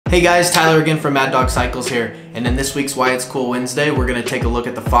Hey guys, Tyler again from Mad Dog Cycles here, and in this week's Why It's Cool Wednesday, we're going to take a look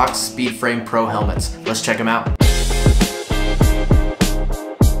at the Fox Speedframe Pro helmets. Let's check them out.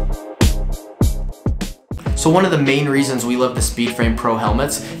 So one of the main reasons we love the Speedframe Pro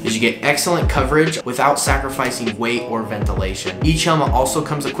helmets is you get excellent coverage without sacrificing weight or ventilation. Each helmet also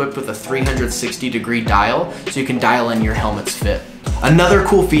comes equipped with a 360-degree dial, so you can dial in your helmet's fit. Another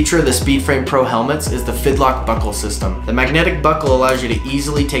cool feature of the Speedframe Pro helmets is the Fidlock buckle system. The magnetic buckle allows you to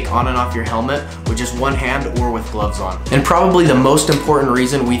easily take on and off your helmet with just one hand or with gloves on. And probably the most important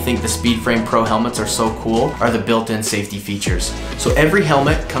reason we think the Speedframe Pro helmets are so cool are the built-in safety features. So every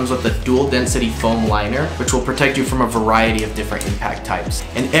helmet comes with a dual density foam liner, which will protect you from a variety of different impact types.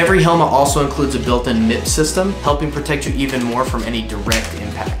 And every helmet also includes a built-in MIP system, helping protect you even more from any direct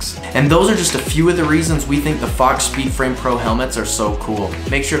impacts. And those are just a few of the reasons we think the Fox Speedframe Pro helmets are so cool.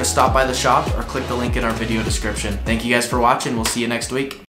 Make sure to stop by the shop or click the link in our video description. Thank you guys for watching. We'll see you next week.